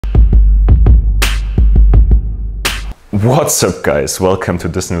What's up guys, welcome to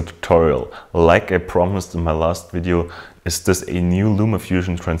this new tutorial. Like I promised in my last video, is this a new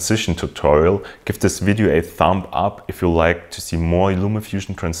Lumafusion transition tutorial? Give this video a thumb up if you like to see more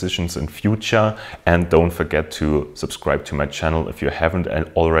Lumafusion transitions in future, and don't forget to subscribe to my channel if you haven't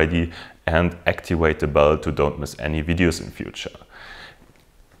already and activate the bell to don't miss any videos in future.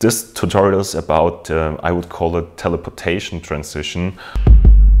 This tutorial is about, I would call it teleportation transition,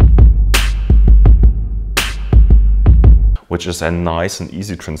 which is a nice and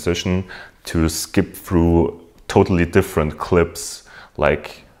easy transition to skip through totally different clips,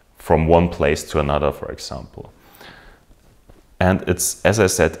 like from one place to another, for example. And it's, as I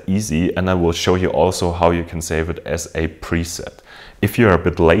said, easy, and I will show you also how you can save it as a preset. If you're a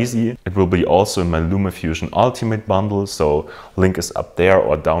bit lazy, it will be also in my Lumafusion Ultimate bundle, so link is up there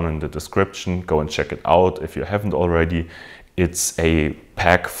or down in the description. Go and check it out if you haven't already. It's a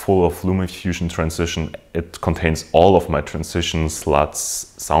pack full of Lumafusion transition. It contains all of my transition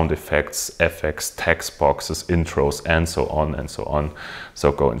slots, sound effects, FX, text boxes, intros, and so on and so on.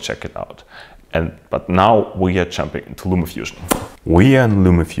 So go and check it out. But now we are jumping into Lumafusion. We are in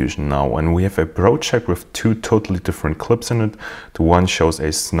Lumafusion now, and we have a project with two totally different clips in it. The one shows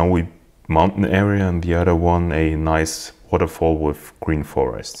a snowy mountain area and the other one a nice waterfall with green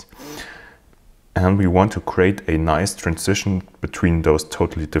forests. And we want to create a nice transition between those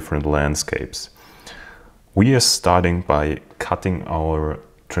totally different landscapes. We are starting by cutting our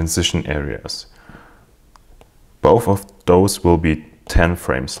transition areas. Both of those will be 10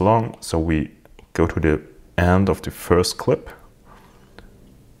 frames long, so we go to the end of the first clip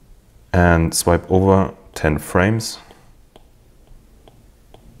and swipe over 10 frames.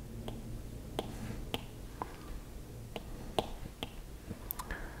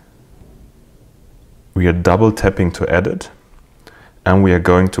 We are double tapping to edit, and we are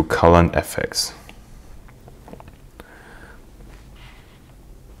going to color and FX.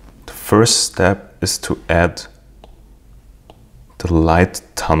 The first step is to add the light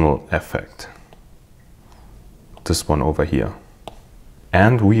tunnel effect. This one over here.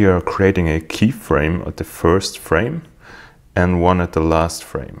 And we are creating a keyframe at the first frame and one at the last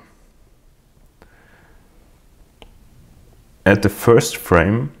frame. At the first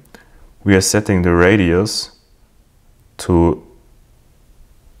frame, we are setting the radius to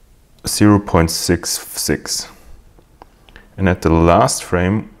 0.66. And at the last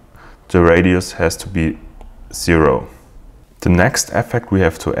frame, the radius has to be 0. The next effect we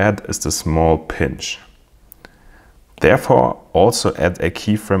have to add is the small pinch. Therefore, also add a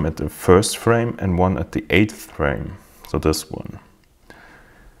keyframe at the first frame and one at the 8th frame, so this one.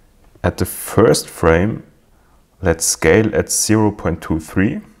 At the first frame, let's scale at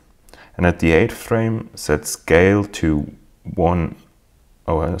 0.23. And at the 8th frame, set scale to 1,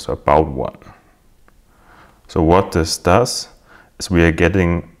 so about 1. So what this does is we are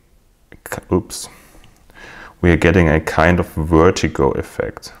getting a kind of vertigo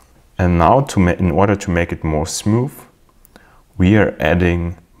effect. And now, in order to make it more smooth, we are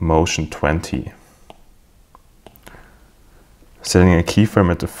adding motion 20. Setting a keyframe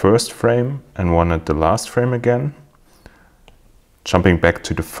at the first frame and one at the last frame again. Jumping back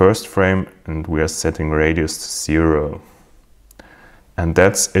to the first frame, and we are setting radius to 0. And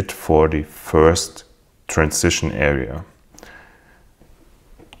that's it for the first transition area.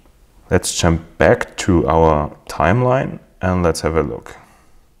 Let's jump back to our timeline and let's have a look.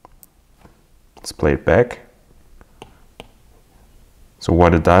 Let's play it back. So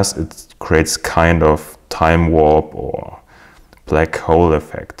what it does, it creates kind of time warp or black hole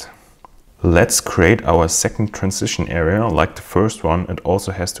effect. Let's create our second transition area. Like the first one, it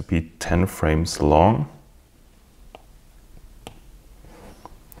also has to be 10 frames long.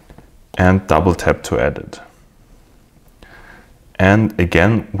 And double tap to edit. And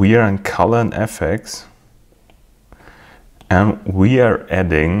again, we are in color and FX. And we are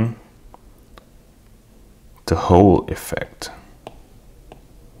adding the hole effect.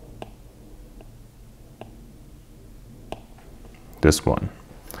 This one.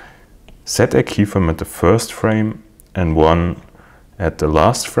 Set a keyframe at the first frame and one at the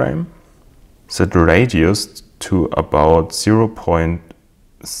last frame. Set radius to about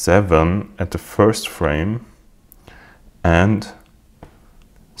 0.7 at the first frame and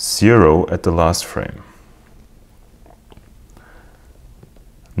 0 at the last frame.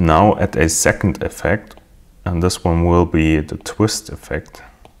 Now add a second effect, and this one will be the twist effect.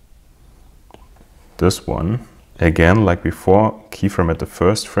 This one. Again, like before, keyframe at the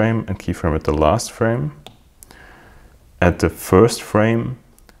first frame and keyframe at the last frame. At the first frame,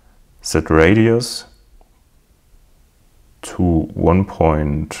 set radius to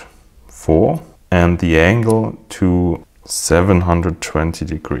 1.4 and the angle to 720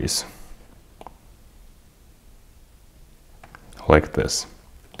 degrees. Like this.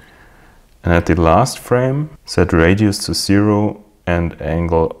 And at the last frame, set radius to 0 and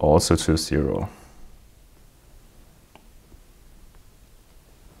angle also to 0.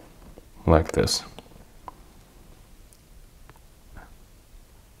 Like this.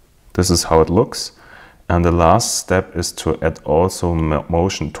 This is how it looks. And the last step is to add also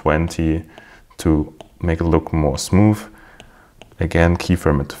motion 20 to make it look more smooth. Again,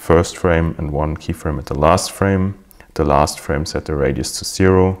 keyframe at the first frame and one keyframe at the last frame. The last frame set the radius to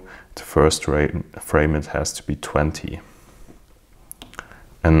 0. The first frame it has to be 20.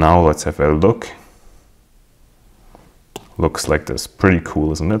 And now let's have a look. Looks like this. Pretty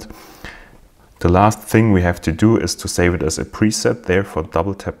cool, isn't it? The last thing we have to do is to save it as a preset. Therefore,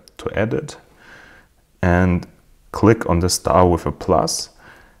 double tap to edit and click on the star with a plus.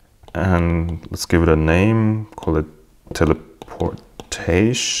 And let's give it a name. Call it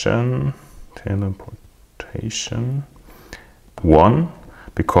Teleportation 1,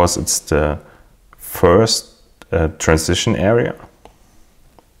 because it's the first transition area.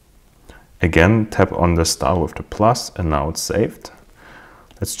 Again, tap on the star with the plus and now it's saved.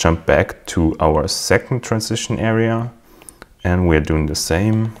 Let's jump back to our second transition area and we're doing the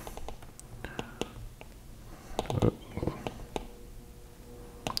same.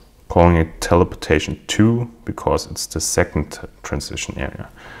 Calling it Teleportation 2 because it's the second transition area.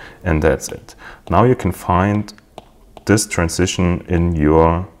 And that's it. Now you can find this transition in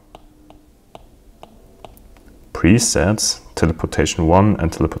your presets, Teleportation 1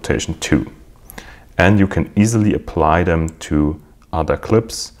 and Teleportation 2. And you can easily apply them to other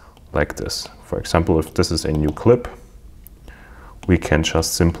clips like this. For example, if this is a new clip, we can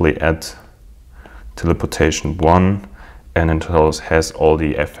just simply add Teleportation 1 and it has all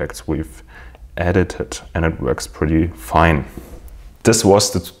the effects we've edited and it works pretty fine. This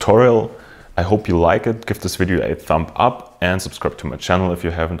was the tutorial. I hope you like it. Give this video a thumb up and subscribe to my channel if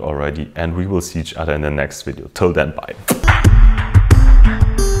you haven't already, and we will see each other in the next video. Till then, bye.